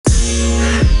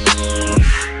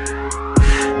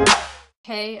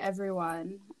Hey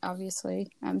everyone. Obviously,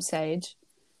 I'm Sage.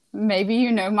 Maybe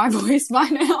you know my voice by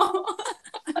now.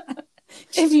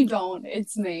 If you don't,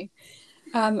 it's me.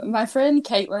 My friend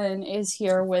Caitlin is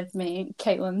here with me.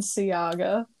 Caitlin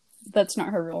Siaga. That's not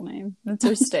her real name. That's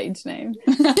her stage name.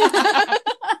 It's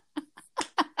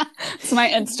my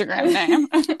Instagram name.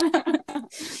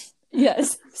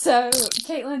 Yes. So,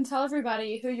 Caitlin, tell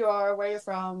everybody who you are, where you're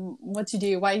from, what you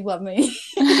do, why you love me.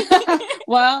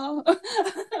 Well,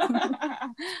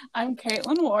 I'm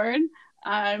Caitlin Ward.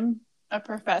 I'm a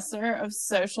professor of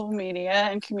social media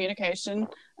and communication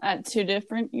at 2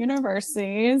 different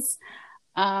universities.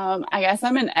 I guess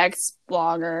I'm an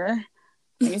ex-blogger.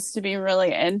 I used to be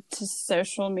really into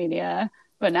social media,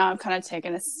 but now I'm kind of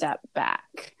taking a step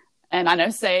back. And I know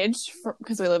Sage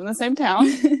because we live in the same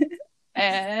town.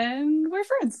 And we're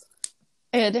friends.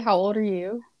 And how old are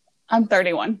you? I'm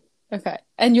 31. Okay.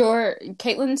 And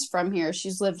Caitlin's from here.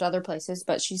 She's lived other places,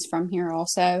 but she's from here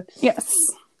also. Yes.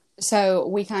 So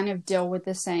we kind of deal with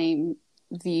the same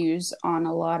views on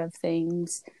a lot of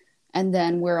things. And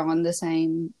then we're on the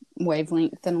same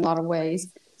wavelength in a lot of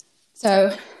ways.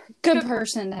 So good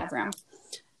person to have around.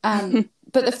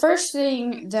 But the first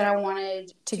thing that I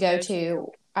wanted to go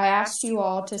to, I asked you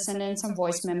all to send in some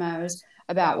voice memos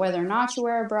about whether or not you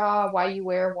wear a bra, why you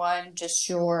wear one, just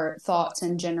your thoughts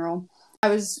in general. I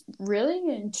was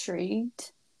really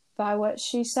intrigued by what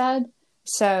she said,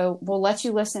 so we'll let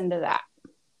you listen to that.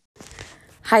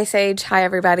 Hi, Sage. Hi,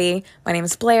 everybody. My name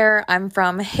is Blair. I'm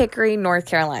from Hickory, North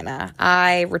Carolina.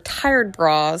 I retired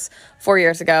bras 4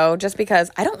 years ago just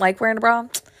because I don't like wearing a bra.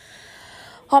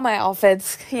 All my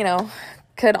outfits,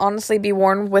 could honestly be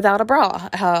worn without a bra.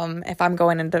 If I'm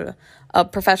going into a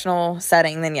professional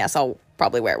setting, then yes, I'll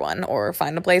probably wear one or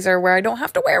find a blazer where I don't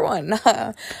have to wear one.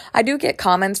 I do get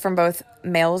comments from both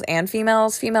males and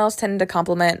females. Females tend to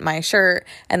compliment my shirt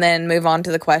and then move on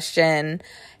to the question,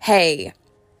 hey,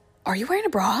 are you wearing a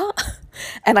bra?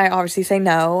 And I obviously say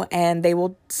no, and they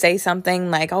will say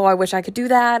something like, oh, I wish I could do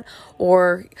that,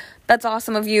 or that's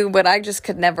awesome of you, but I just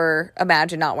could never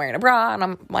imagine not wearing a bra. And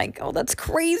I'm like, oh, that's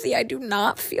crazy. I do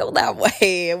not feel that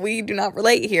way. We do not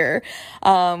relate here,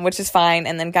 which is fine.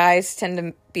 And then guys tend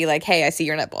to be like, hey, I see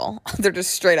your nipple. They're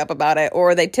just straight up about it,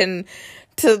 or they tend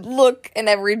to look in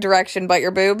every direction but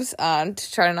your boobs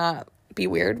to try to not be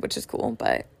weird, which is cool,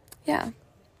 but yeah.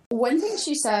 One thing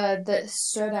she said that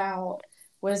stood out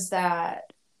was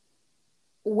that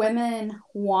women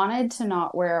wanted to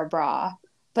not wear a bra,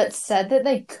 but said that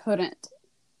they couldn't.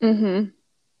 Mm-hmm.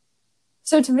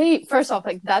 So to me, first off,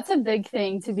 that's a big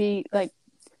thing to be like,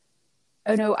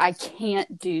 oh no, I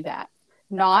can't do that.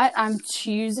 Not I'm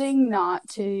choosing not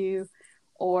to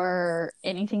or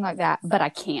anything like that, but I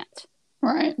can't.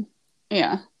 Right.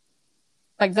 Yeah.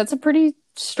 That's a pretty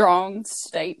strong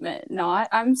statement. Not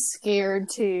I'm scared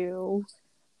to,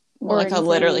 or I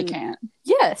literally can't.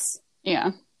 Yes.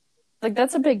 Yeah.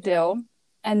 That's a big deal.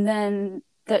 And then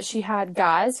that she had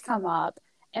guys come up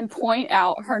and point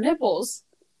out her nipples.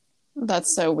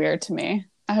 That's so weird to me.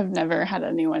 I have never had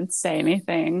anyone say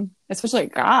anything, especially a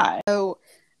guy. So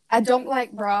I don't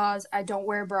like bras. I don't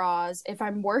wear bras. If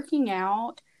I'm working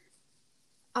out,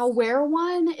 I'll wear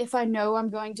one if I know I'm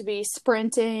going to be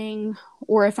sprinting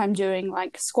or if I'm doing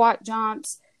squat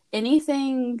jumps,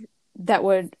 anything that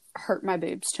would hurt my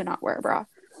boobs to not wear a bra.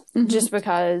 Mm-hmm. Just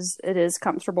because it is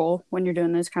comfortable when you're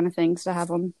doing those kind of things to have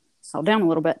them held down a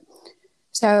little bit.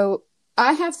 So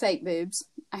I have fake boobs.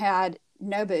 I had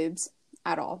no boobs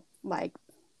at all,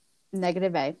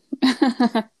 negative A.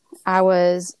 I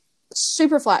was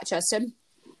super flat chested,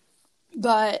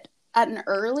 but at an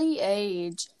early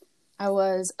age, I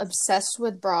was obsessed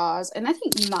with bras, and I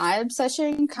think my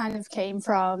obsession kind of came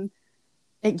from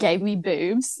it gave me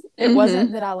boobs. It mm-hmm.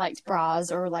 wasn't that I liked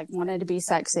bras or wanted to be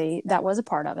sexy. That was a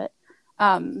part of it.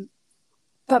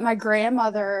 But my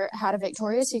grandmother had a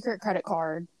Victoria's Secret credit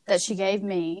card that she gave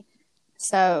me.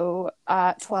 So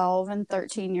at 12 and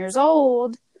 13 years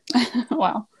old,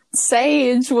 wow,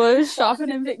 Sage was shopping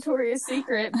in Victoria's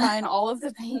Secret, buying all of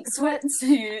the pink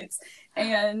sweatsuits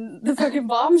and the fucking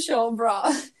bombshell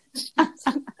bra.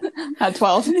 At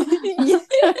 12? Yes.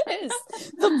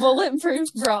 The bulletproof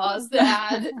bras that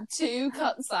had 2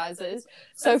 cup sizes.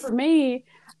 So for me,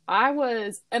 I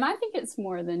think it's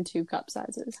more than 2 cup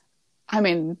sizes. I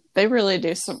mean, they really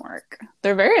do some work.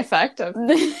 They're very effective.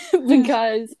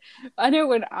 Because I know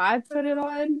when I put it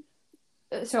on,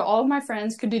 so all of my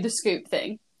friends could do the scoop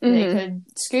thing. Mm-hmm. They could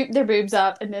scoop their boobs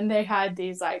up, and then they had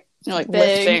these big,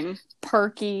 lifting,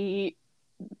 perky.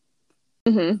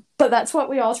 Mm-hmm. But that's what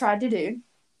we all tried to do.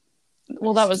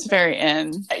 Well, that was very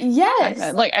in.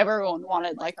 Yes. Like, everyone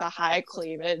wanted, like, the high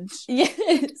cleavage.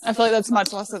 Yes. I feel like that's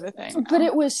much less of a thing now. But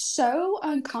it was so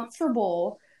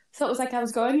uncomfortable. So it was like I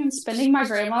was going and spending my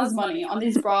grandma's money on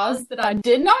these bras that I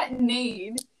did not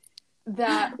need,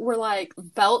 that were like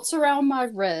belts around my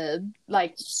rib,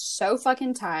 like so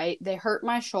fucking tight. They hurt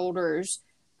my shoulders.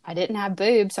 I didn't have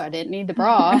boobs, so I didn't need the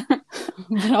bra.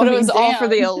 But it was all for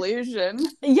the illusion.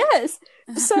 Yes.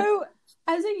 So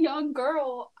as a young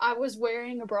girl, I was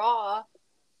wearing a bra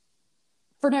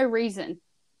for no reason.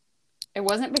 It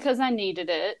wasn't because I needed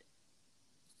it.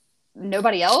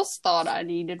 Nobody else thought I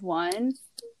needed one.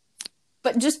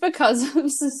 But just because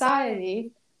of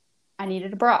society, I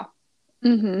needed a bra.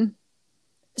 Mm-hmm.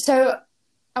 So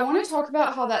I want to talk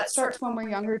about how that starts when we're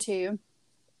younger too.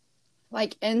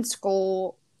 Like in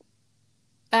school,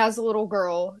 as a little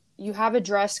girl, you have a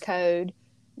dress code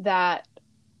that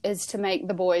is to make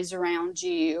the boys around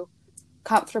you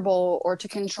comfortable or to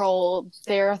control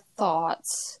their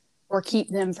thoughts or keep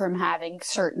them from having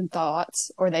certain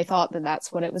thoughts, or they thought that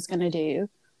that's what it was going to do.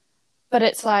 But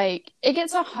it's like, it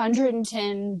gets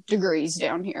 110 degrees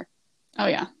down here. Oh,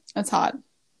 yeah. It's hot.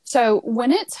 So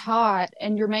when it's hot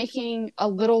and you're making a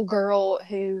little girl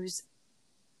who's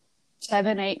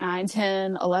 7, 8, 9,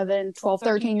 10, 11, 12,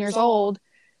 13 years old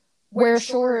wear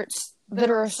shorts that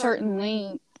are a certain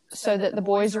length so that the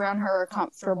boys around her are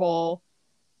comfortable,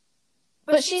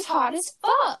 but she's hot as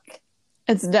fuck.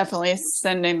 It's definitely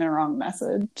sending the wrong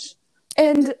message.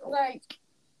 And like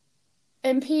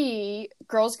in PE,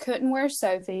 girls couldn't wear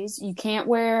Sophies. You can't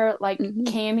wear like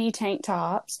cami tank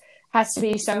tops. Has to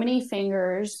be so many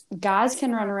fingers. Guys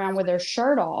can run around with their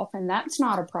shirt off, and that's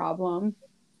not a problem.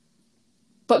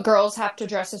 But girls have to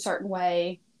dress a certain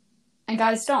way, and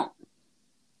guys don't.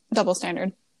 Double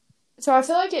standard. So I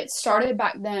feel like it started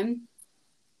back then.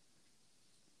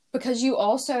 Because you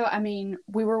also, I mean,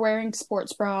 we were wearing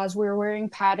sports bras. We were wearing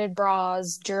padded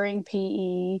bras during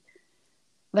PE.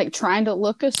 Like, trying to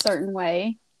look a certain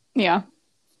way. Yeah.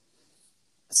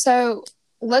 So,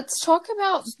 let's talk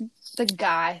about the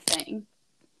guy thing.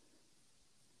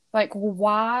 Like,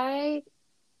 why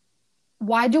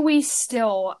do we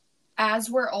still, as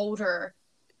we're older,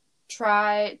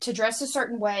 try to dress a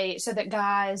certain way so that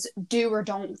guys do or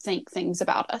don't think things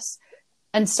about us?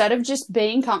 Instead of just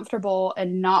being comfortable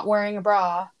and not wearing a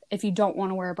bra, if you don't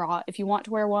want to wear a bra. If you want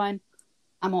to wear one,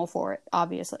 I'm all for it,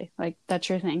 obviously. Like, that's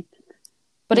your thing.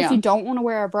 But if you don't want to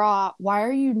wear a bra, why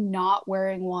are you not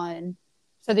wearing one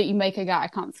so that you make a guy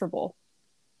comfortable?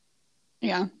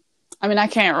 Yeah. I mean, I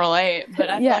can't relate, but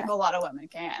I feel like a lot of women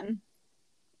can.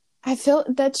 I feel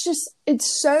that's just,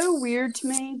 it's so weird to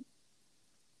me.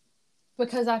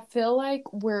 Because I feel like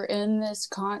we're in this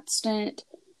constant,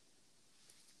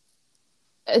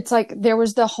 it's like there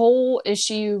was the whole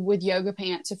issue with yoga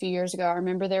pants a few years ago. I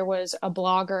remember there was a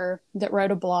blogger that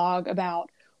wrote a blog about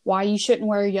why you shouldn't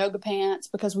wear yoga pants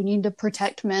because we need to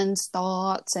protect men's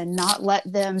thoughts and not let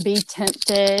them be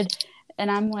tempted.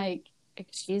 And I'm like,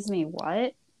 excuse me,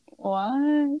 what?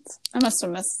 What? I must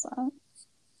have missed that.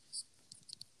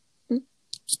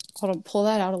 Hold on, pull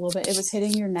that out a little bit. It was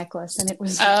hitting your necklace and it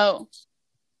was... Oh.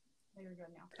 There you go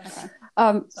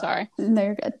now. Okay. Sorry. No,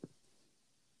 you're good.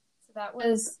 So that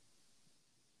was...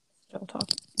 Still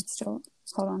talking. It's still...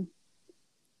 Hold on.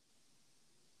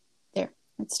 There.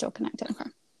 It's still connected. Okay.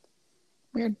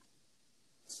 Weird.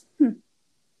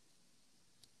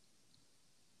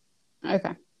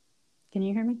 Okay. Can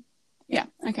you hear me? Yeah,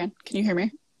 I can. Can you hear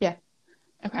me? Yeah.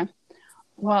 Okay.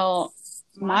 Well,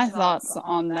 my thoughts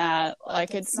on that,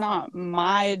 like, it's not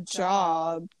my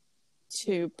job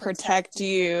to protect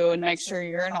you and make sure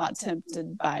you're not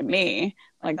tempted by me.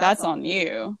 Like, that's on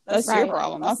you. That's your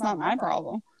problem. That's not my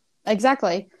problem.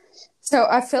 Exactly. So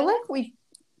I feel like we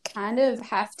kind of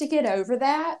have to get over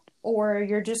that, or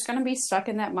you're just going to be stuck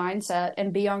in that mindset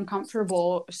and be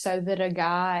uncomfortable so that a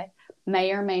guy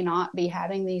may or may not be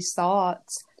having these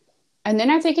thoughts. And then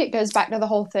I think it goes back to the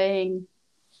whole thing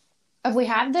of we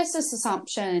have this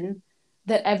assumption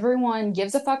that everyone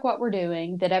gives a fuck what we're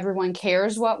doing, that everyone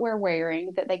cares what we're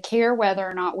wearing, that they care whether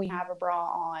or not we have a bra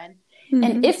on. Mm-hmm.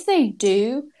 And if they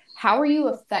do, how are you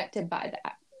affected by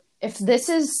that? If this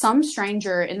is some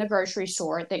stranger in the grocery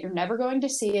store that you're never going to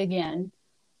see again,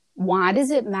 why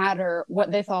does it matter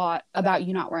what they thought about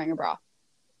you not wearing a bra?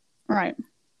 Right.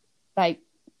 Like,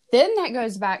 then that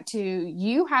goes back to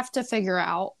you have to figure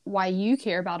out why you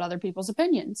care about other people's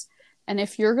opinions. And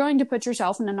if you're going to put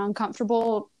yourself in an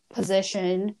uncomfortable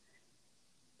position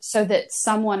so that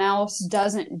someone else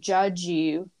doesn't judge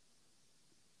you,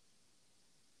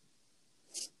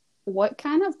 what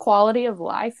kind of quality of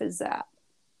life is that?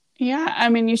 Yeah, I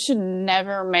mean, you should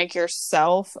never make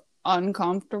yourself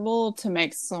uncomfortable to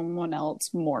make someone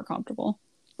else more comfortable.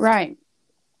 Right.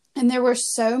 And there were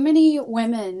so many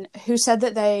women who said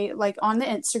that they, like, on the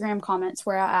Instagram comments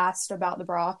where I asked about the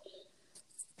bra,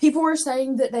 people were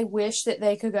saying that they wish that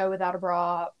they could go without a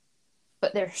bra,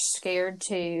 but they're scared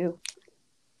to.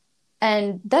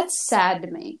 And that's sad to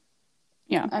me.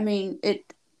 Yeah. I mean, it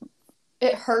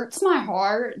hurts my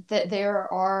heart that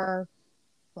there are,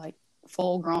 like,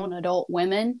 full-grown adult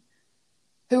women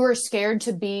who are scared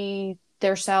to be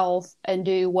theirself and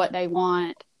do what they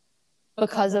want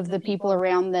because of the people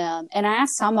around them. And I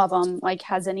asked some of them, like,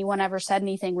 has anyone ever said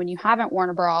anything when you haven't worn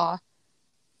a bra?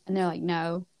 And they're like,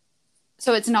 no.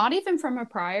 So it's not even from a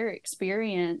prior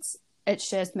experience. It's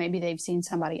just maybe they've seen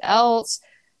somebody else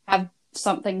have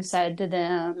something said to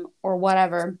them or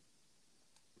whatever.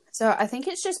 So I think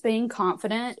it's just being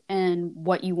confident in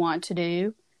what you want to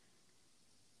do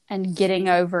and getting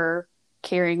over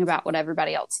caring about what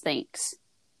everybody else thinks.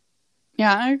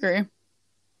 Yeah, I agree.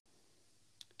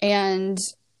 And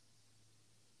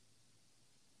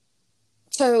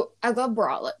so I love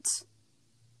bralettes.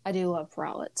 I do love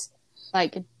bralettes.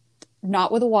 Like,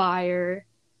 not with a wire.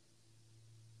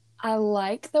 I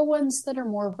like the ones that are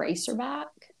more racer back,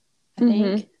 I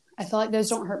think. I feel like those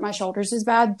don't hurt my shoulders as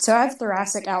bad. So I have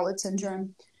thoracic outlet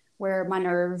syndrome where my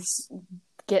nerves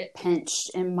get pinched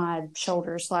in my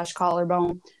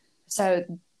shoulder/collarbone. So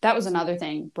that was another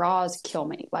thing. Bras kill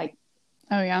me. Like,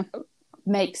 oh yeah,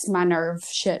 makes my nerve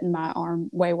shit in my arm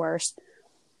way worse.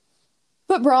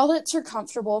 But bralettes are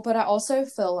comfortable, but I also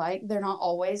feel like they're not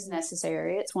always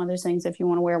necessary. It's one of those things, if you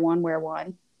want to wear one, wear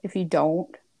one. If you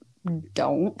don't.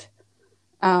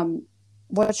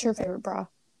 What's your favorite bra?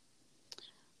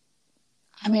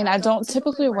 I mean, I don't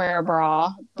typically wear a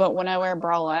bra, but when I wear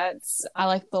bralettes, I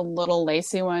like the little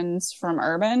lacy ones from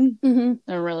Urban. Mm-hmm.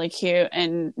 They're really cute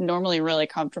and normally really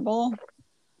comfortable.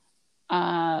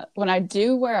 When I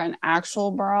do wear an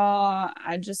actual bra,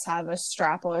 I just have a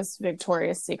strapless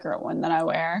Victoria's Secret one that I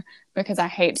wear because I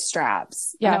hate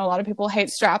straps. Yeah. I know a lot of people hate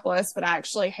strapless, but I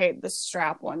actually hate the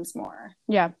strap ones more.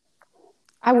 Yeah.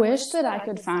 I wish that I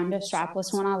could find a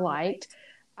strapless one I liked.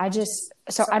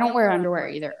 So I don't wear underwear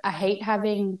either. I hate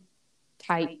having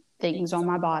tight things on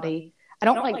my body. I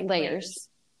don't like layers.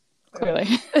 Clearly.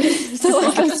 So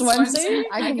like a swimsuit,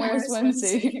 I can wear a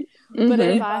swimsuit. But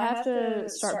if I have to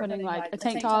start putting like a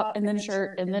tank top and then a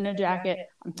shirt and then a jacket,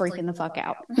 I'm freaking the fuck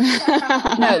out.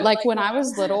 No, like when I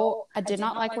was little, I did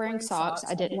not like wearing socks.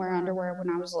 I didn't wear underwear when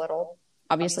I was little.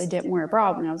 Obviously didn't wear a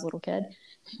bra when I was a little kid.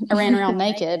 I ran around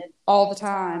naked all the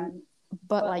time.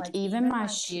 But like even my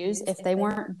shoes, if they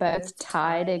weren't both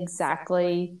tied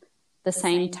exactly the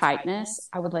same tightness,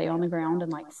 I would lay on the ground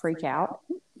and like freak out.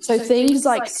 So things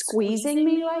like squeezing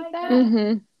me like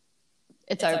that,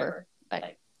 it's over.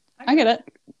 Like, I get it.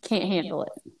 Can't handle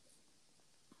it.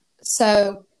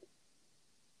 So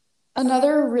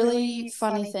another really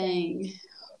funny thing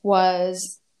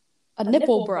was a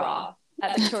nipple bra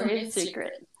at Victoria's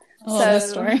Secret. I love this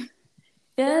story.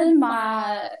 In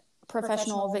my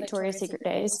professional Victoria's Secret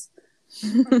days,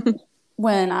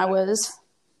 when I was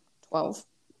 12,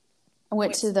 I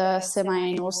went to the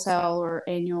semi-annual sale or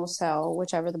annual sale,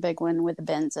 whichever the big one with the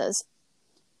bins is.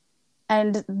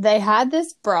 And they had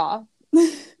this bra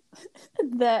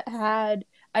that had,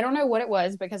 I don't know what it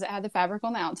was because it had the fabric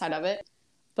on the outside of it,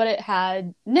 but it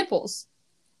had nipples.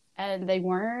 And they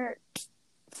weren't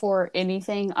for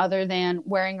anything other than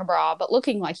wearing a bra, but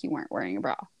looking like you weren't wearing a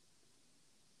bra.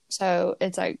 So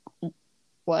it's like,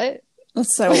 what?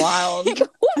 That's so wild.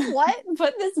 What?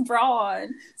 Put this bra on.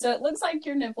 So it looks like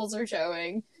your nipples are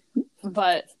showing,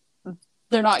 but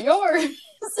they're not yours.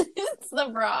 It's the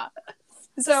bra.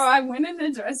 So I went in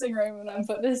the dressing room and I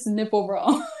put this nipple bra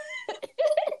on.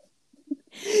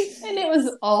 And it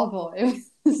was awful. It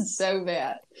was so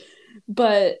bad.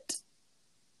 But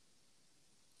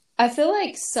I feel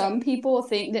like some people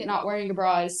think that not wearing a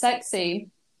bra is sexy.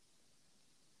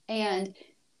 And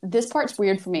this part's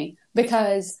weird for me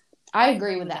because I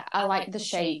agree with that. I like the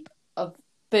shape of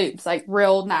boobs, like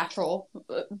real natural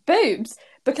boobs,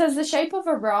 because the shape of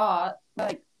a bra,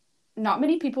 like not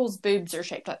many people's boobs are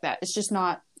shaped like that. It's just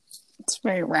not. It's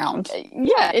very round.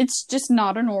 Yeah, it's just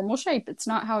not a normal shape. It's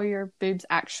not how your boobs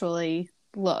actually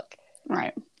look.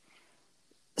 Right.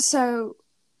 So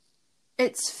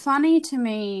it's funny to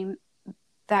me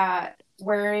that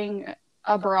wearing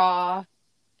a bra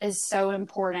is so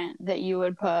important that you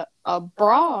would put a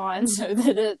bra on so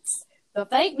that it's the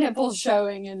fake nipples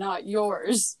showing and not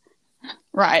yours.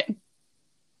 Right.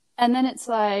 And then it's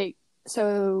like,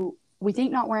 so we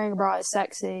think not wearing a bra is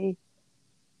sexy,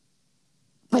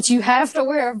 but you have to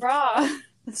wear a bra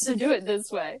to do it this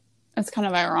way. It's kind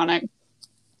of ironic.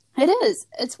 It is.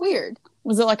 It's weird.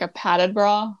 Was it like a padded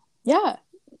bra? Yeah.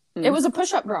 It was a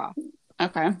push-up bra.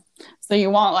 Okay. So you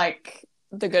want like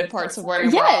the good parts of wearing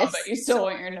a bra, but you still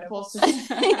want your nipples to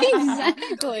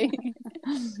Exactly.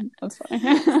 That's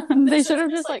funny. They should have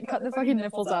just like cut the fucking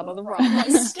nipples out of the bra. Like,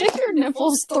 stick your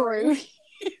nipples through. Is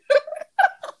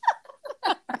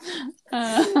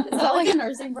that like a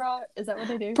nursing bra? Is that what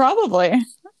they do? Probably.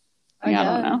 I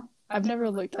don't know. I've never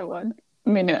looked at one.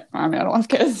 I don't have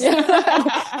kids.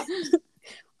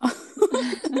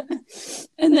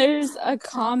 And there's a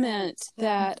comment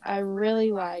that I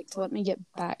really liked. Let me get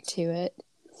back to it.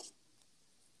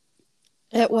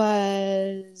 It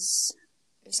was...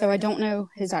 So I don't know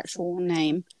his actual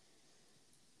name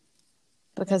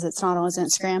because it's not on his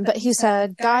Instagram. But he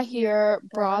said, guy here,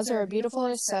 bras are a beautiful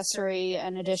accessory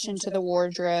in addition to the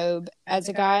wardrobe. As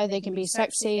a guy, they can be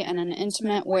sexy and an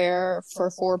intimate wear for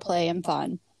foreplay and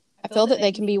fun. I feel that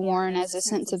they can be worn as a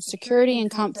sense of security and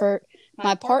comfort.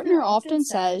 My partner often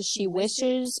says she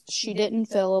wishes she didn't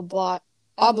feel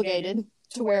obligated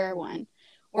to wear one,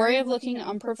 worry of looking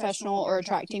unprofessional or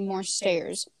attracting more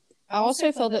stares. I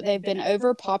also feel that they've been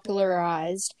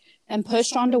over-popularized and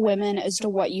pushed onto women as to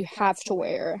what you have to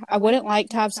wear. I wouldn't like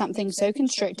to have something so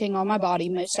constricting on my body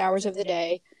most hours of the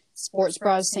day. Sports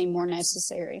bras seem more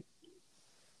necessary.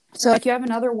 So, like, you have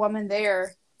another woman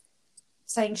there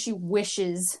saying she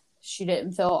wishes she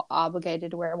didn't feel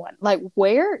obligated to wear one. Like,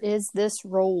 where is this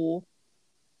rule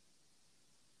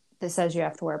that says you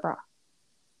have to wear a bra?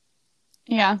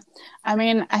 Yeah. I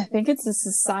mean, I think it's a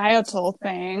societal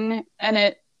thing, and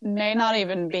it may not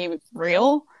even be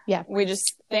real. Yeah. We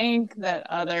just think that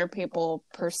other people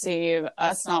perceive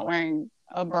us not wearing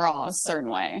a bra a certain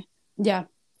way. Yeah.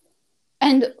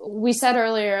 And we said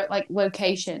earlier, like,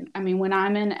 location. I mean, when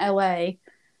I'm in LA,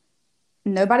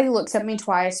 nobody looks at me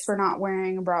twice for not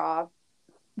wearing a bra.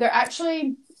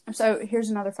 So here's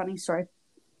another funny story.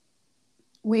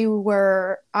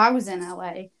 I was in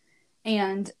LA,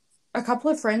 and a couple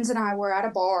of friends and I were at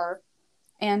a bar,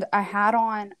 and I had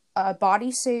on a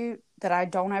bodysuit that I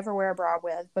don't ever wear a bra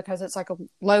with because it's like a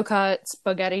low cut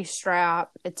spaghetti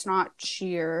strap. It's not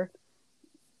sheer.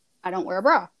 I don't wear a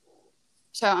bra.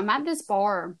 So I'm at this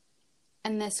bar,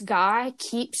 and this guy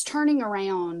keeps turning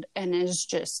around and is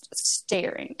just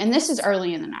staring. And this is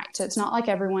early in the night, so it's not like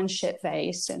everyone's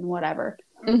shit-faced and whatever.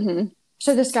 Mm-hmm.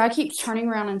 So this guy keeps turning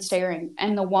around and staring,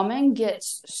 and the woman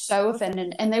gets so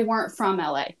offended. And they weren't from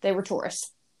LA. They were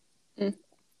tourists. Mm.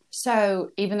 So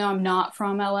even though I'm not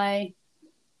from LA,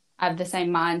 I have the same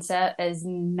mindset as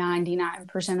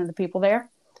 99% of the people there.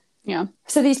 Yeah.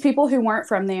 So these people who weren't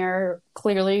from there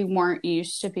clearly weren't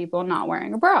used to people not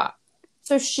wearing a bra.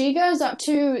 So she goes up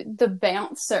to the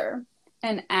bouncer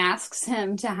and asks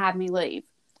him to have me leave.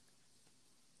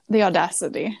 The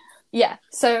audacity. Yeah.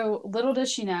 So little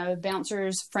does she know,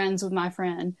 bouncer's friends with my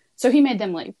friend. So he made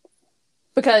them leave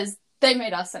because they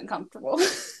made us uncomfortable.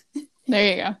 There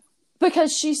you go.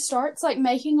 Because she starts like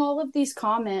making all of these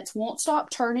comments, won't stop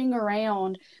turning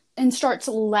around, and starts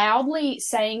loudly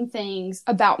saying things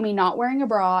about me not wearing a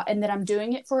bra and that I'm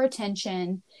doing it for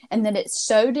attention and that it's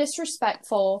so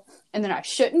disrespectful and that I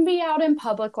shouldn't be out in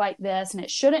public like this and it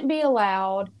shouldn't be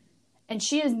allowed. And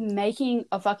she is making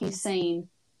a fucking scene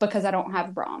because I don't have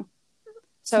a bra on.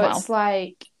 So It's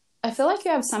like, I feel like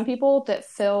you have some people that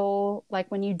feel like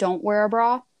when you don't wear a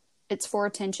bra, it's for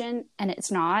attention, and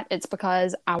it's not. It's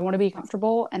because I want to be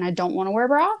comfortable and I don't want to wear a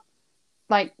bra.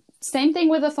 Like, same thing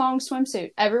with a thong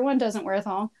swimsuit. Everyone doesn't wear a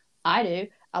thong. I do.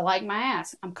 I like my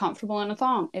ass. I'm comfortable in a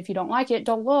thong. If you don't like it,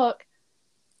 don't look.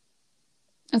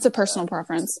 It's a personal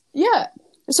preference. Yeah.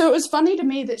 So it was funny to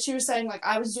me that she was saying, like,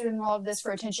 I was doing all of this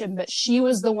for attention, but she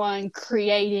was the one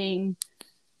creating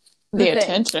the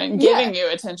attention. Giving you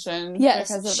attention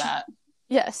because of that.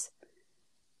 Yes.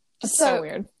 It's so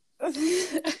weird.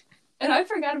 And I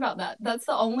forgot about that. That's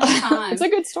the only time. It's a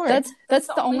good story. That's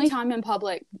the only time in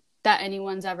public that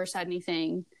anyone's ever said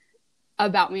anything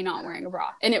about me not wearing a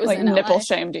bra. And it was like in LA. Nipple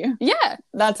shamed you. Yeah.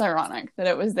 That's ironic that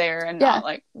it was there and not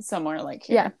like somewhere like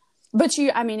here. Yeah. But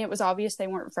it was obvious they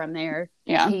weren't from there.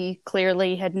 Yeah. He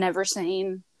clearly had never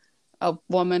seen a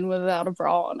woman without a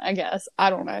bra on, I guess. I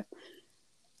don't know.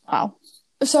 Wow.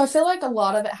 So I feel like a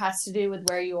lot of it has to do with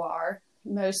where you are.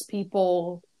 Most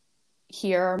people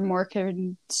here are more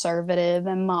conservative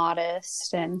and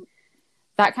modest and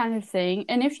that kind of thing.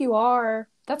 And if you are,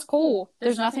 that's cool.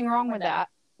 There's nothing wrong with that.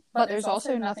 But there's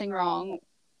also nothing wrong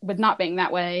with not being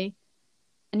that way.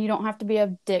 And you don't have to be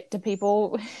a dick to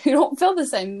people who don't feel the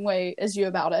same way as you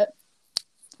about it.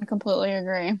 I completely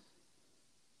agree.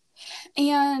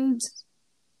 And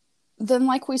then,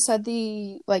 like we said,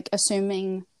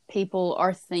 assuming people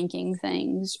are thinking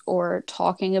things or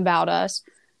talking about us.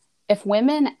 if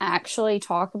women actually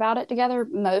talk about it together,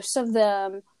 most of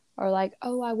them are like,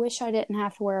 oh, I wish I didn't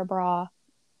have to wear a bra.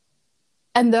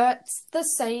 And that's the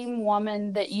same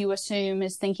woman that you assume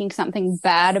is thinking something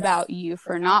bad about you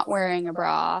for not wearing a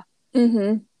bra.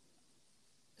 Mm-hmm.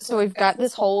 So we've got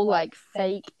this whole like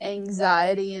fake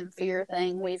anxiety and fear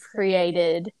thing we've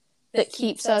created that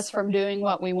keeps us from doing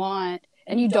what we want.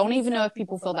 And you don't even know if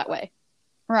people feel that way.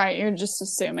 Right. You're just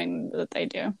assuming that they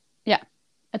do. Yeah.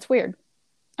 It's weird.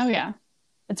 Oh, yeah.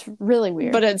 It's really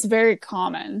weird. But it's very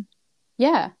common.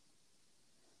 Yeah.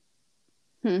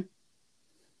 And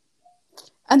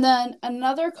then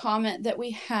another comment that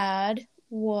we had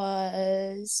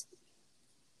was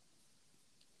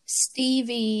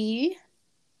Stevie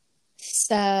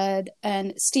said,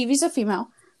 and Stevie's a female.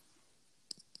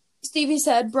 Stevie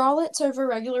said, bralettes over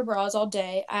regular bras all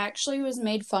day. I actually was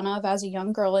made fun of as a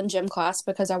young girl in gym class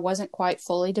because I wasn't quite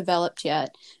fully developed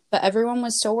yet. But everyone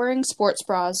was still wearing sports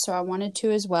bras, so I wanted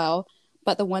to as well.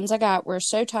 But the ones I got were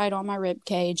so tight on my rib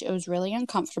cage, it was really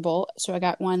uncomfortable. So I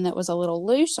got one that was a little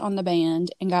loose on the band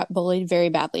and got bullied very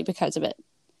badly because of it.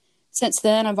 Since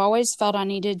then, I've always felt I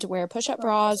needed to wear push-up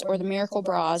bras or the Miracle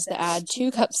bras that add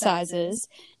 2 cup sizes.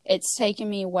 It's taken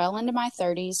me well into my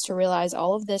 30s to realize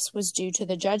all of this was due to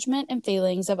the judgment and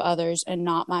feelings of others and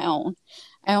not my own.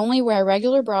 I only wear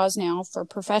regular bras now for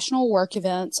professional work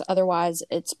events. Otherwise,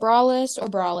 it's braless or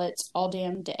bralettes all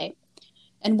damn day.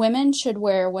 And women should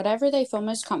wear whatever they feel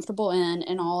most comfortable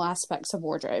in all aspects of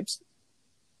wardrobes.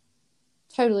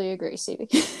 Totally agree, Stevie.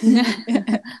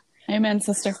 Amen,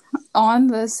 sister. On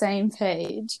the same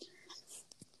page.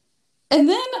 And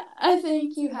then I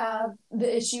think you have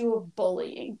the issue of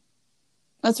bullying.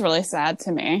 That's really sad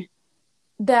to me.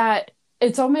 That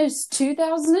it's almost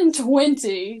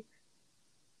 2020.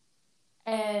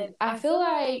 And I feel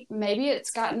like maybe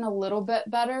it's gotten a little bit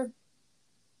better.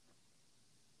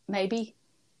 Maybe.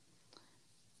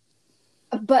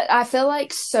 But I feel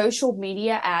like social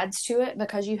media adds to it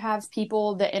because you have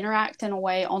people that interact in a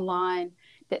way online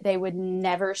that they would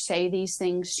never say these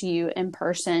things to you in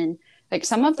person. Like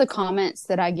some of the comments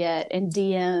that I get in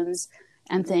DMs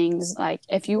and things, like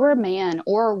if you were a man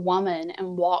or a woman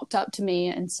and walked up to me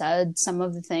and said some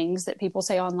of the things that people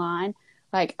say online,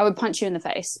 like I would punch you in the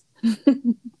face.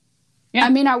 Yeah. I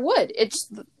mean, I would. It's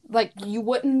like you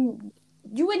wouldn't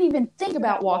even think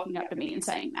about walking up to me and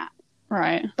saying that.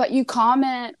 Right. But you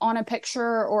comment on a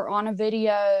picture or on a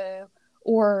video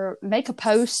or make a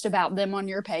post about them on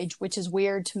your page, which is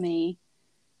weird to me.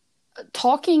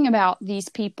 Talking about these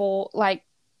people like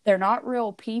they're not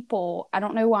real people. I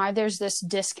don't know why there's this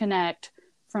disconnect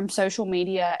from social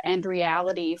media and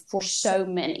reality for so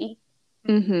many.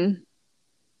 Mm-hmm.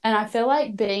 And I feel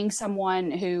like being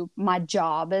someone who my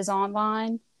job is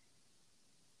online,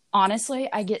 honestly,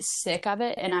 I get sick of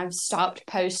it and I've stopped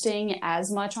posting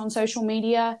as much on social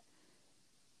media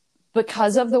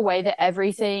because of the way that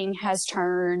everything has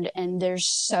turned and there's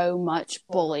so much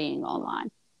bullying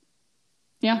online.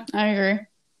 Yeah, I agree.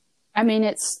 I mean,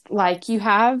 it's like you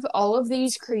have all of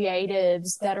these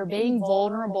creatives that are being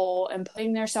vulnerable and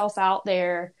putting themselves out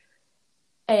there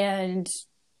and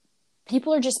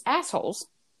people are just assholes.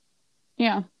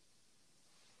 Yeah.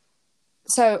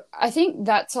 So I think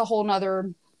that's a whole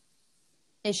nother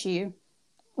issue.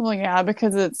 Well, yeah,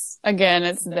 because it's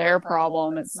their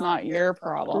problem. It's not your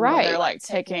problem. Right. They're like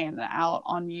taking it out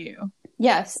on you.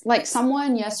 Yes. Like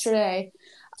someone yesterday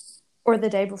or the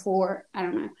day before, I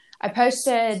don't know, I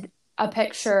posted a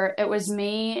picture. It was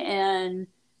me in,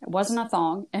 it wasn't a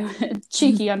thong,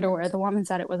 cheeky underwear. The woman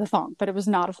said it was a thong, but it was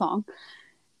not a thong.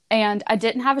 And I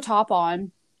didn't have a top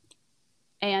on.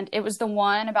 And it was the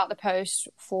one about the post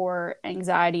for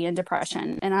anxiety and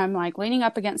depression. And I'm like leaning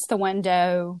up against the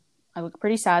window. I look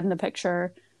pretty sad in the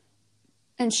picture.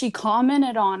 And she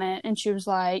commented on it and she was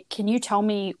like, can you tell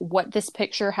me what this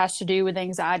picture has to do with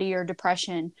anxiety or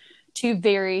depression? 2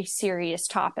 very serious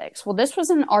topics. Well, this was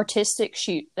an artistic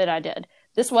shoot that I did.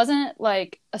 This wasn't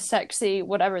like a sexy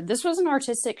whatever. This was an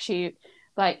artistic shoot.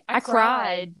 Like I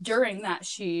cried during that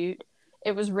shoot.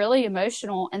 It was really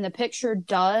emotional. And the picture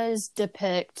does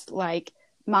depict like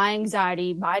my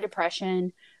anxiety, my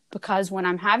depression, because when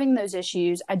I'm having those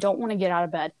issues, I don't want to get out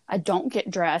of bed. I don't get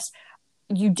dressed.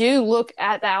 You do look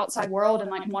at the outside world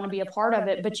and like want to be a part of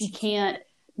it, but you can't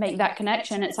make that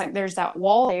connection. It's like there's that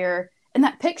wall there. And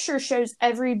that picture shows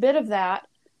every bit of that.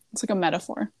 It's like a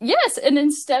metaphor. Yes. And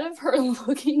instead of her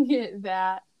looking at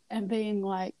that and being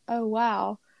like, oh,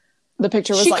 wow. The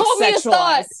picture was she like called me a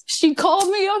thought. sexualized. She called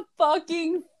me a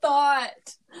fucking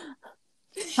thought.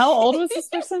 How old was this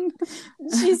person?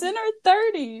 She's in her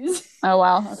 30s. Oh,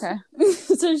 wow. Okay.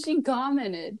 So she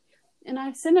commented. And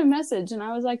I sent a message and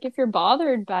I was like, if you're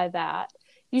bothered by that,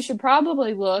 you should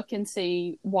probably look and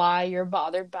see why you're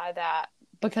bothered by that,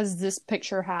 because this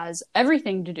picture has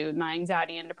everything to do with my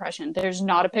anxiety and depression. There's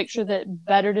not a picture that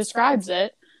better describes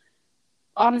it,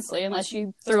 honestly, unless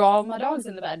you threw all my dogs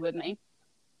in the bed with me.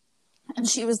 And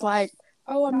she was like,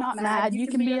 oh, I'm not mad. You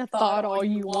can be a thought all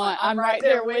you want. I'm right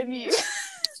there with you.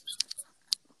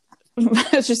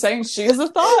 She's saying she's a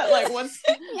thought? Like, what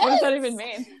does that even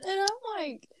mean? And I'm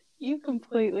like, you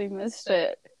completely missed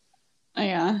it.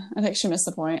 Yeah, I think she missed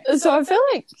the point. So I feel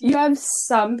like you have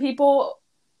some people,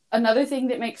 another thing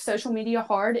that makes social media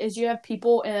hard is you have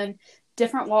people in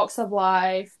different walks of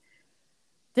life,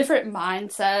 different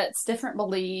mindsets, different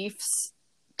beliefs,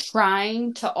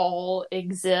 trying to all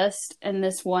exist in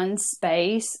this one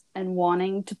space and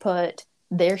wanting to put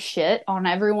their shit on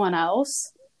everyone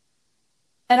else.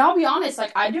 And I'll be honest,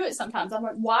 like, I do it sometimes. I'm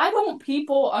like, why don't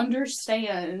people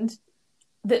understand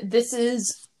that this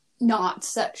is not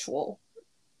sexual?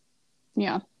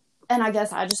 Yeah. And I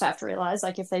guess I just have to realize,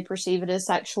 like, if they perceive it as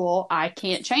sexual, I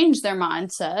can't change their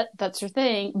mindset. That's their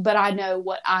thing. But I know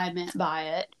what I meant by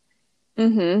it.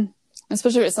 Mm-hmm.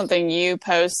 Especially if it's something you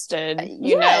posted,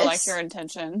 you know, like, your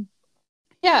intention.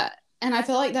 Yeah. And I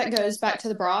feel like that goes back to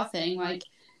the bra thing. Like,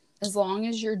 as long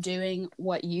as you're doing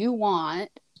what you want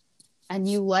and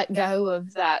you let go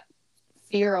of that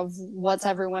fear of what's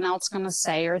everyone else going to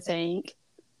say or think,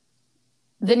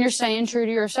 then you're staying true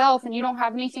to yourself and you don't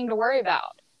have anything to worry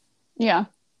about. Yeah.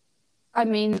 I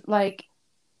mean, like,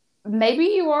 maybe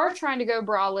you are trying to go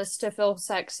braless to feel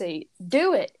sexy.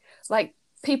 Do it. Like,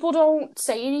 people don't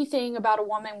say anything about a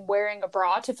woman wearing a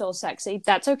bra to feel sexy.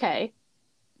 That's okay.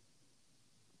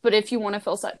 But if you want to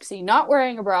feel sexy not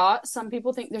wearing a bra, some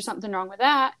people think there's something wrong with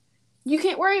that. You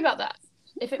can't worry about that.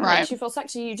 If it makes you feel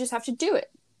sexy, you just have to do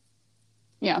it.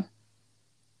 Yeah.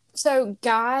 So,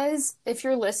 guys, if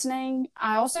you're listening,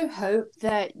 I also hope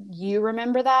that you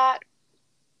remember that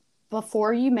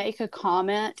before you make a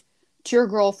comment to your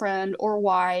girlfriend or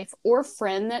wife or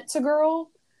friend that's a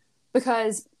girl,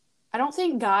 because I don't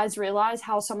think guys realize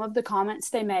how some of the comments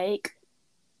they make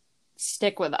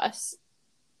stick with us.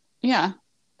 Yeah.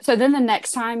 So then the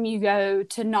next time you go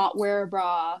to not wear a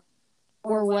bra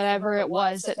or whatever it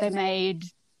was that they made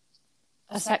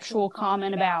a sexual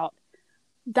comment about,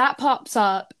 that pops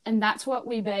up, and that's what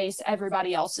we base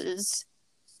everybody else's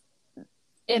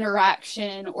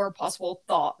interaction or possible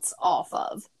thoughts off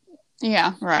of.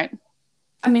 Yeah, right.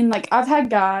 I mean, like, I've had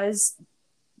guys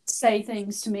say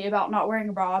things to me about not wearing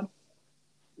a bra,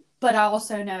 but I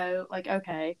also know, like,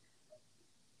 okay,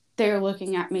 they're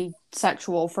looking at me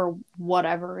sexual for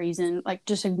whatever reason. Like,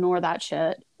 just ignore that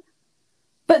shit.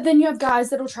 But then you have guys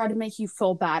that'll try to make you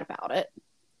feel bad about it.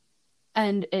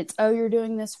 And it's, oh, you're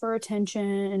doing this for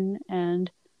attention.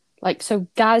 And, like, so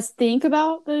guys, think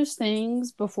about those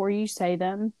things before you say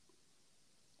them.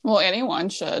 Well, anyone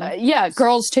should. Yeah,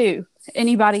 girls too.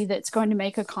 Anybody that's going to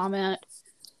make a comment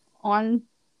on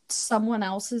someone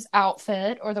else's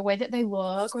outfit or the way that they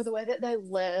look or the way that they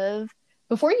live,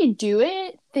 before you do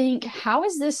it, think, how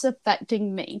is this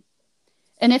affecting me?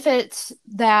 And if it's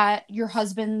that your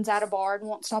husband's at a bar and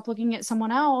won't stop looking at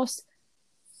someone else,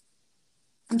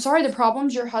 I'm sorry, the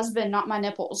problem's your husband, not my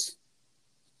nipples.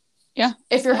 Yeah.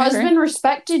 If your husband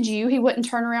respected you, he wouldn't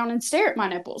turn around and stare at my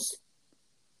nipples.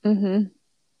 Mm-hmm.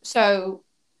 So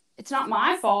it's not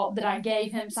my fault that I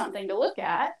gave him something to look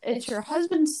at. It's your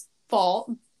husband's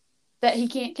fault that he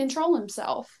can't control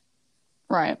himself.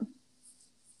 Right.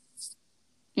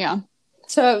 Yeah.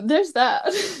 So there's that.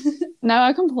 No,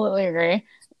 I completely agree.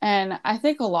 And I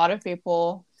think a lot of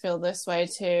people feel this way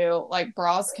too. Like,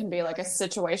 bras can be like a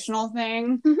situational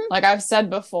thing. Mm-hmm. Like I've said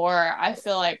before, I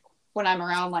feel like when I'm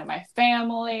around like my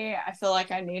family, I feel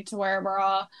like I need to wear a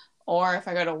bra. Or if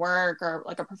I go to work or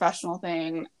like a professional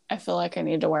thing, I feel like I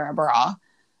need to wear a bra.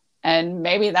 And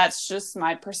maybe that's just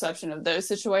my perception of those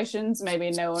situations.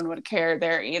 Maybe no one would care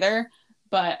there either.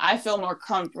 But I feel more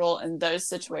comfortable in those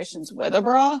situations with a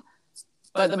bra.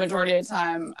 But the majority of the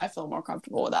time, I feel more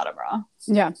comfortable without a bra.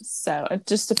 Yeah. So it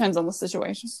just depends on the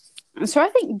situation. So I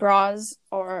think bras,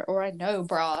 or I know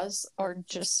bras, are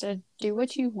just a do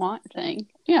what you want thing.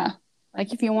 Yeah.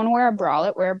 Like, if you want to wear a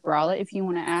bralette, wear a bralette. If you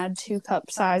want to add 2 cup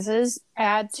sizes,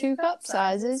 add 2 cup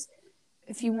sizes.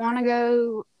 If you want to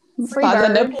go free bird.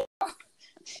 The nipple.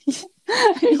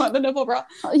 You want the nipple bra?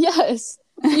 Yes.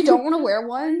 If you don't want to wear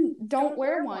one, don't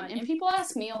wear one. And people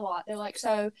ask me a lot. They're like,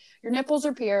 so your nipples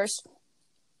are pierced.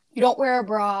 You don't wear a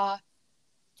bra.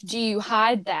 Do you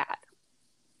hide that?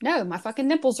 No, my fucking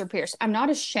nipples are pierced. I'm not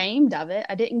ashamed of it.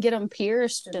 I didn't get them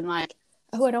pierced and like,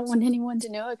 oh, I don't want anyone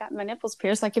to know I got my nipples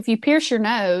pierced. Like, if you pierce your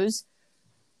nose,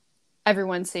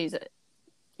 everyone sees it.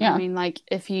 Yeah. I mean, like,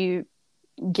 if you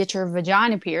get your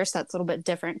vagina pierced. That's a little bit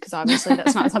different because obviously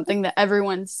that's not something that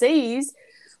everyone sees.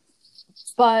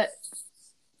 But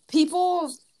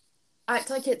people act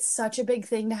like it's such a big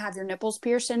thing to have your nipples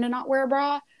pierced and to not wear a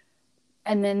bra.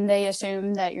 And then they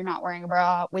assume that you're not wearing a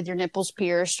bra with your nipples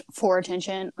pierced for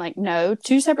attention. Like, no,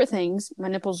 two separate things. My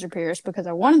nipples are pierced because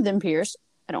I wanted them pierced.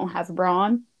 I don't have a bra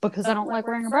on because I don't like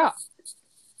wearing a bra.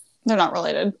 They're not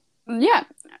related. Yeah.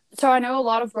 So I know a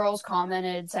lot of girls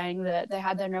commented saying that they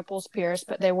had their nipples pierced,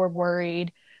 but they were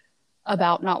worried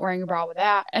about not wearing a bra with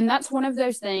that. And that's one of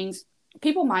those things.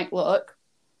 People might look.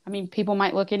 I mean, people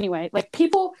might look anyway. Like,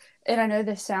 people, and I know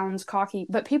this sounds cocky,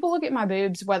 but people look at my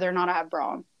boobs whether or not I have a bra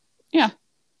on. Yeah.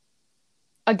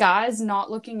 A guy's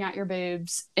not looking at your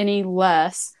boobs any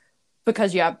less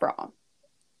because you have a bra on.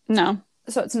 No.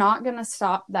 So it's not going to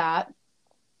stop that.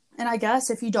 And I guess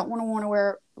if you don't want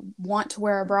to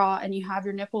wear a bra and you have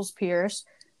your nipples pierced,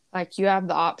 like, you have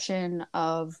the option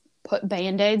of put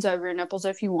Band-Aids over your nipples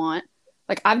if you want.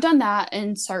 Like, I've done that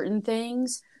in certain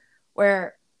things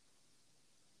where,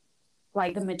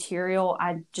 like, the material,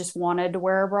 I just wanted to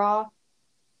wear a bra.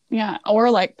 Yeah. Or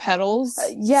like petals.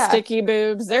 Yeah. Sticky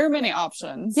boobs. There are many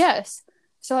options. Yes.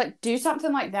 So, like, do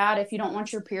something like that if you don't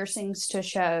want your piercings to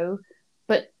show.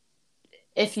 But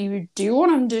if you do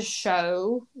want them to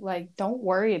show, like, don't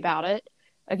worry about it.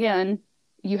 Again,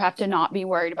 you have to not be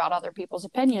worried about other people's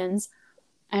opinions.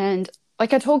 And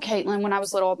like I told Caitlin when I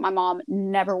was little, my mom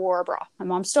never wore a bra. My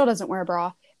mom still doesn't wear a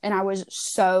bra. And I was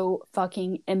so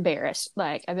fucking embarrassed.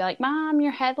 Like, I'd be like, Mom,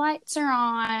 your headlights are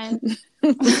on.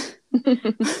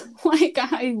 Like,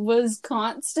 I was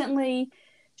constantly,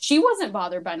 she wasn't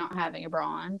bothered by not having a bra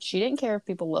on. She didn't care if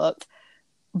people looked.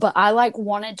 But I, like,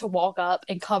 wanted to walk up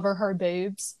and cover her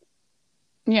boobs.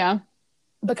 Yeah.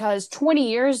 Because 20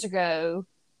 years ago,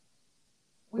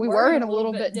 we were in a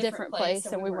little bit different place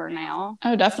than we were now.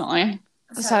 Oh, definitely.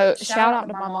 So shout out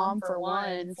to my mom for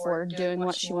one, for doing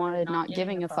what she wanted, not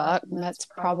giving a fuck. And that's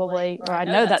probably, or I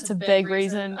know that's a big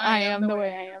reason I am the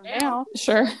way I am now.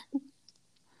 Sure.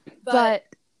 But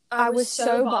I was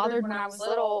so bothered when I was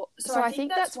little. So I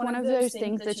think that's one of those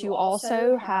things that you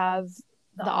also have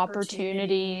the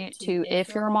opportunity to,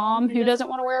 if you're a mom who doesn't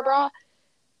want to wear a bra,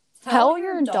 tell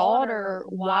your daughter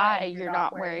why you're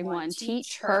not wearing one.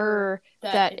 Teach her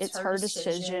that it's her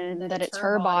decision, that it's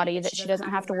her body, that she doesn't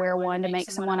have to wear one to make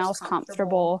someone else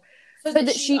comfortable, so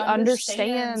that she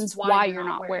understands why you're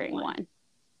not wearing one.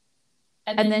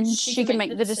 And then she can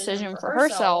make the decision for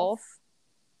herself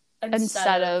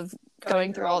instead of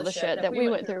going through all the shit that we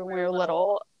went through when we were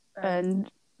little and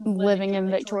living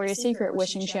in Victoria's Secret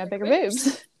wishing she had bigger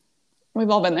boobs. We've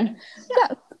all been there.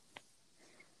 Yeah.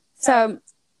 So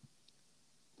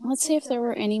let's see if there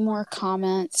were any more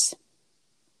comments.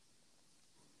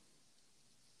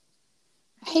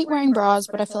 I hate wearing bras,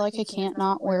 but I feel like I can't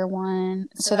not wear one.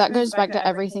 So that goes back to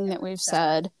everything that we've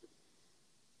said.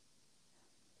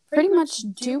 Pretty much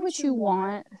do what you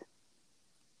want.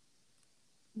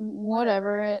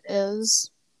 Whatever it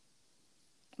is.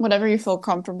 Whatever you feel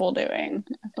comfortable doing,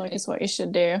 I feel like is what you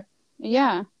should do.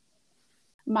 Yeah.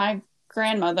 My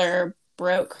grandmother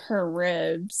broke her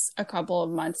ribs a couple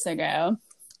of months ago.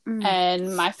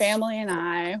 And my family and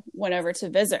I went over to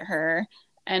visit her,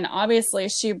 and obviously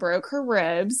she broke her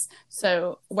ribs,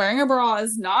 so wearing a bra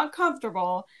is not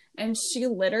comfortable, and she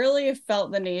literally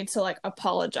felt the need to, like,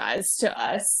 apologize to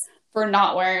us for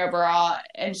not wearing a bra,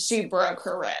 and she broke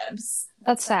her ribs.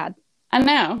 That's sad. I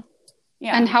know.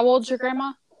 Yeah. And how old's your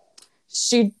grandma?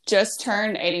 She just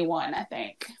turned 81, I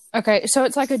think. Okay, so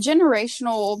it's like a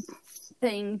generational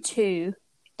thing too.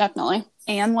 Definitely.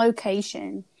 And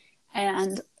location.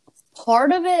 And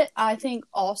part of it, I think,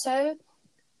 also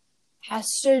has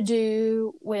to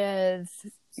do with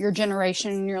your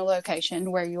generation and your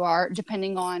location, where you are,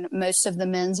 depending on most of the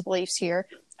men's beliefs here.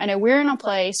 I know we're in a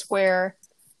place where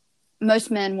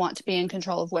most men want to be in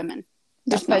control of women.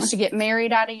 You're supposed to get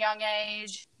married at a young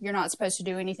age. You're not supposed to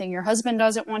do anything your husband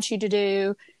doesn't want you to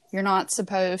do. You're not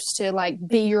supposed to, like,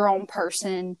 be your own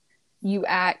person. You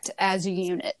act as a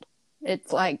unit.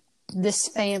 It's like this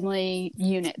family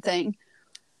unit thing.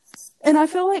 And I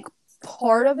feel like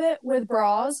part of it with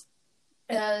bras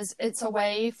is it's a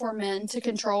way for men to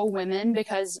control women,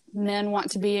 because men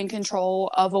want to be in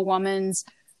control of a woman's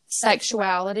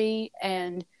sexuality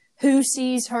and who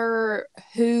sees her,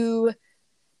 who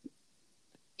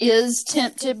is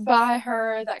tempted by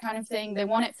her, that kind of thing. They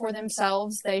want it for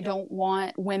themselves. They don't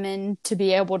want women to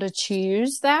be able to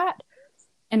choose that.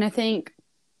 And I think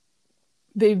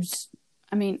boobs,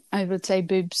 I mean, I would say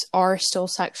boobs are still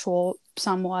sexual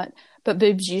somewhat, but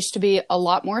boobs used to be a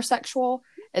lot more sexual.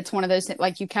 It's one of those things,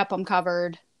 like, you kept them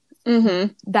covered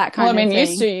Mm-hmm. That kind Well, I of mean, thing.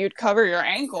 used to, you'd cover your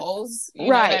ankles. You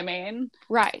know what I mean?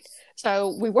 Right.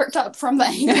 So we worked up from the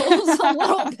ankles a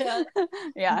little bit.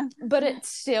 Yeah. But it's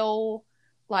still,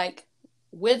 like,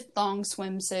 with thong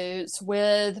swimsuits,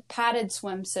 with padded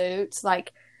swimsuits,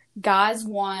 like, guys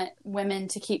want women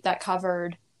to keep that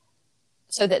covered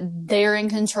so that they're in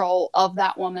control of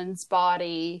that woman's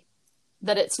body,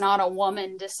 that it's not a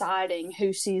woman deciding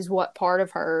who sees what part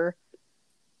of her.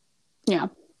 Yeah.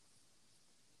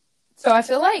 So I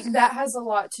feel like that has a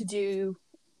lot to do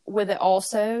with it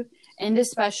also, and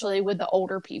especially with the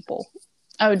older people.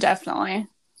 Oh, definitely.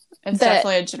 It's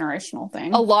definitely a generational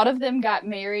thing. A lot of them got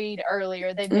married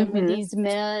earlier. They've been with these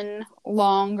men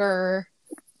longer.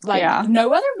 Like,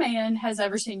 no other man has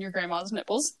ever seen your grandma's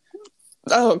nipples.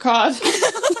 Oh, God.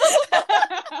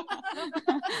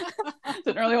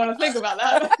 Didn't really want to think about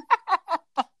that.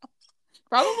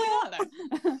 Probably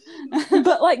not.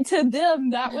 But, like, to them,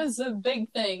 that was a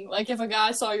big thing. Like, if a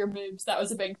guy saw your boobs, that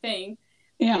was a big thing.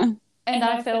 Yeah. And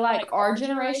I feel like our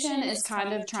generation is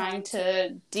kind of trying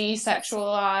to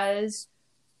desexualize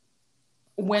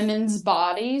women's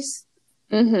bodies.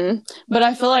 Mm-hmm. But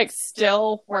I feel like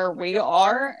still where we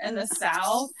are in the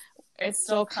South, it's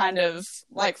still kind of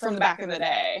like from the back of the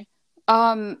day.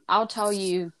 I'll tell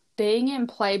you, being in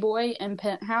Playboy and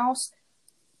Penthouse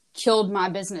killed my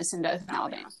business in Dothan,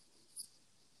 Alabama.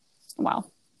 Wow.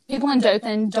 People in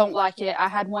Dothan don't like it. I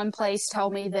had one place tell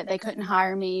me that they couldn't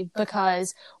hire me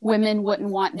because women wouldn't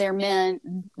want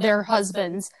their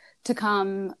husbands, to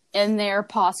come in there,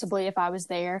 possibly if I was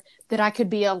there, that I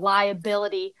could be a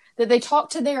liability, that they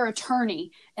talked to their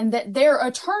attorney, and that their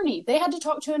attorney, they had to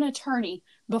talk to an attorney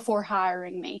before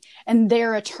hiring me, and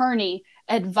their attorney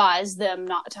advised them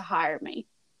not to hire me.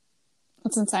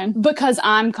 That's insane. Because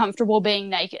I'm comfortable being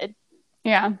naked.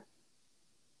 Yeah.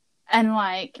 And,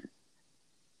 like,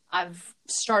 I've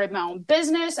started my own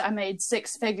business. I made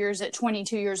 6 figures at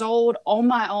 22 years old on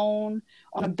my own,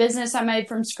 on a business I made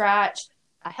from scratch.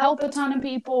 I help a ton of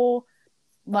people.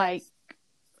 Like,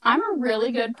 I'm a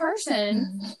really good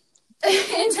person.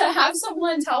 And to have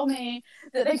someone tell me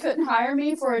that they couldn't hire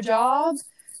me for a job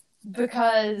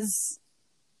because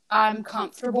I'm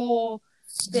comfortable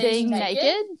being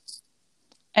naked.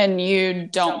 And you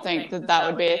don't think that that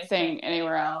would be a thing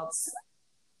anywhere else.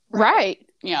 Right.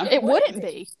 Yeah. It wouldn't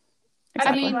be.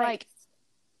 Exactly. I mean, like,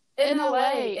 in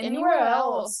LA, anywhere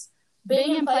else,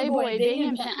 being in Playboy, being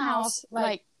in Penthouse,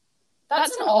 like,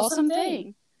 that's an awesome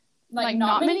thing. Like,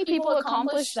 not many people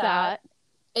accomplish that.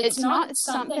 It's not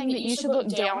something that you should look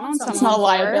down on someone. It's not a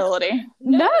liability.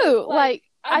 No, like,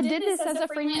 I did this as a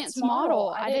freelance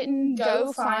model. I didn't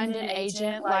go find an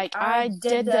agent. Like, I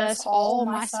did this all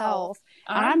myself.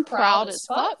 And I'm proud as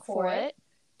fuck for it.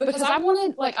 Because I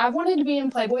wanted to be in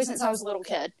Playboy since I was a little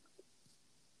kid.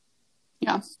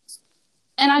 Yeah.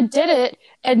 And I did it,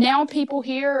 and now people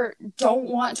here don't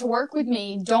want to work with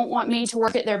me, don't want me to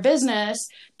work at their business,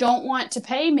 don't want to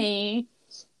pay me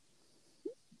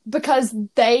because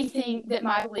they think that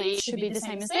my beliefs should be the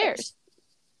same as theirs.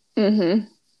 Mm-hmm.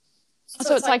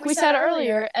 So it's like we said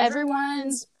earlier,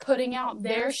 everyone's putting out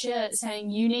their shit saying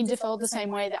you need to feel the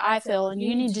same way that I feel, and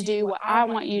you need to do what I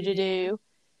want you to do.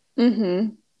 Mm-hmm.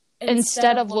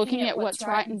 Instead of looking at what's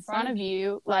right in front of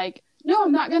you, like, no,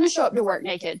 I'm not going to show up to work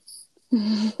naked.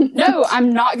 No, I'm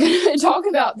not going to talk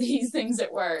about these things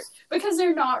at work because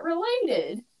they're not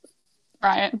related.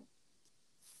 Right.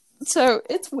 So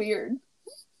it's weird.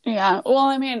 Yeah. Well,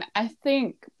 I mean, I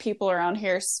think people around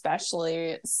here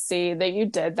especially see that you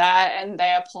did that and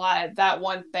they applied that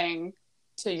one thing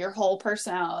to your whole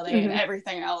personality and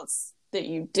everything else that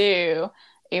you do,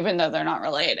 even though they're not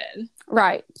related.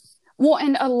 Right. Well,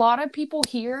 and a lot of people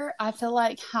here, I feel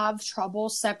like, have trouble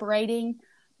separating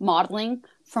modeling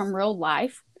from real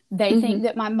life. They think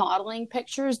that my modeling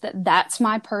pictures, that's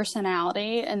my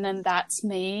personality, and then that's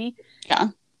me. Yeah.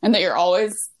 And that you're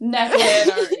always naked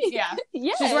or, yeah.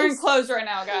 Yes. She's wearing clothes right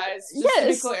now, guys. Just to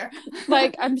be clear.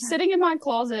 Like, I'm sitting in my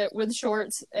closet with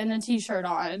shorts and a t-shirt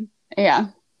on. Yeah.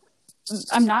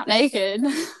 I'm not naked.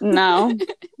 No.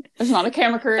 There's not a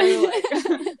camera crew. Like,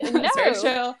 no. It's very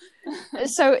chill.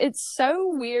 So it's so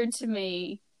weird to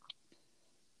me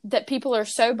that people are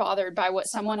so bothered by what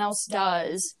someone else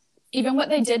does, even what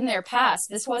they did in their past.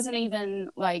 This wasn't even,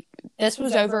 like, this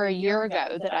was over a year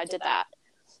ago that I did that.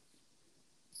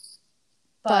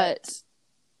 But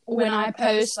when I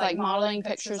post, like, modeling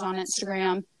pictures on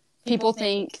Instagram, people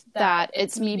think that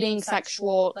it's me being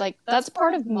sexual. Like, that's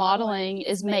part of modeling,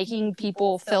 is making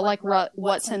people feel like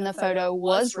what's in the photo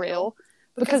was real.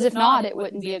 Because if not, it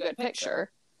wouldn't be a good picture.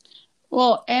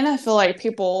 Well, and I feel like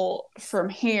people from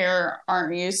here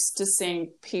aren't used to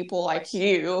seeing people like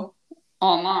you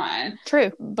online.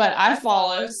 True. But I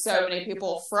follow so many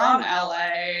people from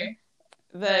LA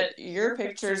that your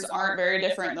pictures aren't very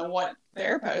different than what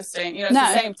they're posting. You know, it's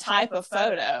the same type of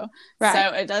photo. Right.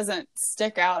 So it doesn't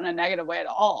stick out in a negative way at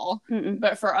all. Mm-mm.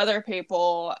 But for other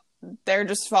people, they're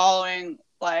just following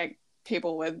like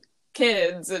people with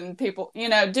kids and people, you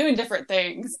know, doing different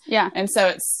things. Yeah. And so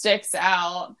it sticks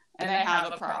out and they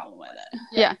have a problem with it.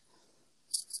 Yeah.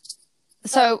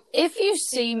 So if you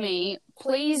see me,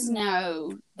 please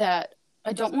know that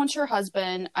I don't want your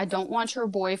husband. I don't want your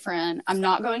boyfriend. I'm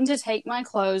not going to take my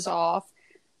clothes off.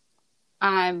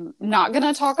 I'm not going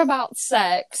to talk about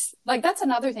sex. Like, that's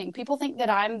another thing. People think that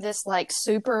I'm this, like,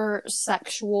 super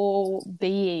sexual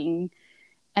being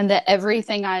and that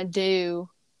everything I do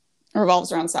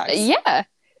revolves around sex. Yeah.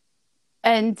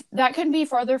 And that couldn't be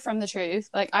farther from the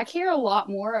truth. Like, I care a lot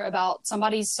more about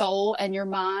somebody's soul and your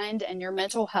mind and your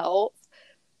mental health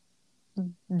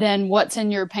than what's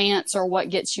in your pants or what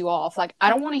gets you off. Like, I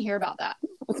don't want to hear about that.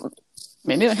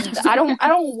 Me neither. I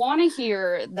don't want to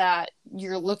hear that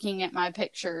you're looking at my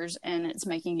pictures and it's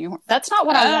making you. That's not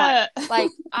what I want. Like,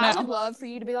 I would love for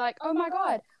you to be like, oh my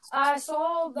God, I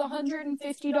saw the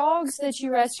 150 dogs that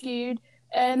you rescued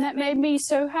and that made me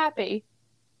so happy.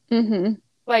 Mm-hmm.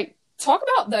 Like, talk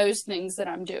about those things that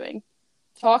I'm doing.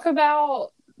 Talk about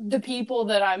the people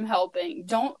that I'm helping.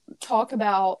 Don't talk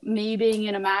about me being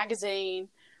in a magazine.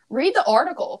 Read the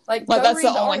article. Like that's the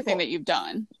only thing that you've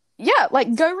done. Yeah,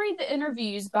 like go read the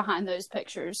interviews behind those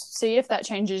pictures. See if that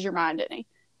changes your mind any.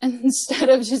 And instead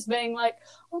of just being like,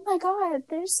 oh my God,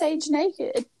 there's Sage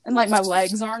naked. And like my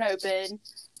legs aren't open.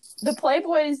 The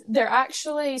Playboys, they're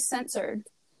actually censored.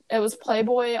 It was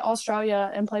Playboy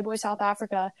Australia and Playboy South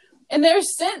Africa. And they're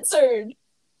censored.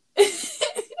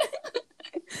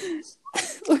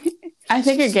 I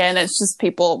think, again, it's just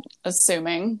people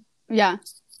assuming. Yeah.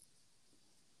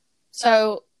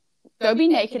 So, go be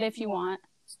naked if you want.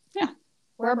 Yeah.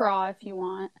 Wear a bra if you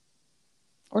want.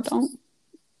 Or don't.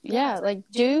 Yeah, like,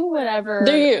 do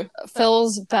whatever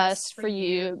feels best for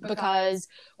you. Because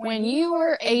when you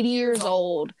are 80 years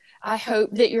old, I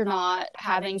hope that you're not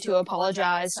having to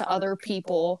apologize to other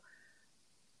people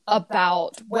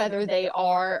about whether they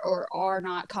are or are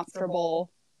not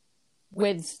comfortable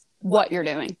with what you're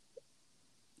doing.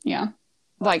 Yeah.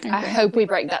 Like, I hope we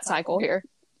break that cycle here.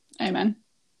 Amen.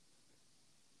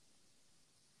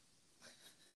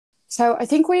 So I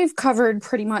think we've covered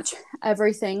pretty much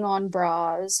everything on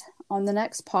bras. On the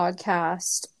next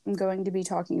podcast, I'm going to be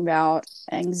talking about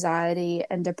anxiety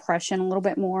and depression a little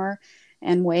bit more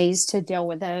and ways to deal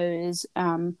with those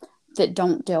that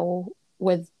don't deal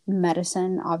with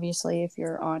medicine. Obviously, if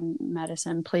you're on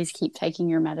medicine, please keep taking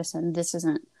your medicine. This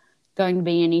isn't going to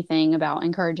be anything about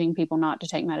encouraging people not to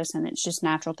take medicine. It's just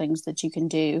natural things that you can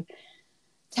do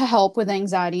to help with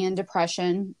anxiety and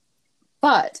depression.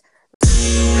 But